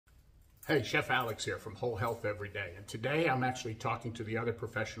Hey, Chef Alex here from Whole Health Every Day. And today I'm actually talking to the other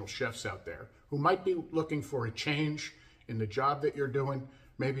professional chefs out there who might be looking for a change in the job that you're doing.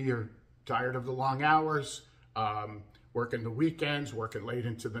 Maybe you're tired of the long hours, working the weekends, working late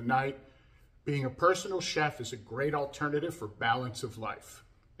into the night. Being a personal chef is a great alternative for balance of life.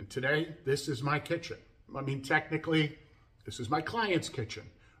 And today, this is my kitchen. I mean, technically, this is my client's kitchen.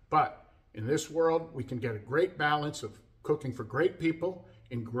 But in this world, we can get a great balance of cooking for great people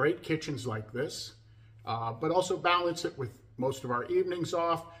in great kitchens like this, but also balance it with most of our evenings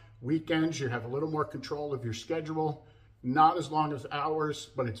off. Weekends, you have a little more control of your schedule, not as long as hours,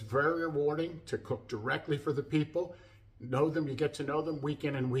 but it's very rewarding to cook directly for the people. Know them, you get to know them week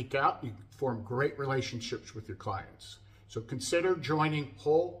in and week out. You form great relationships with your clients. So consider joining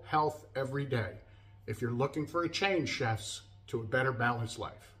Whole Health Every Day if you're looking for a change, chefs, to a better balanced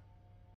life.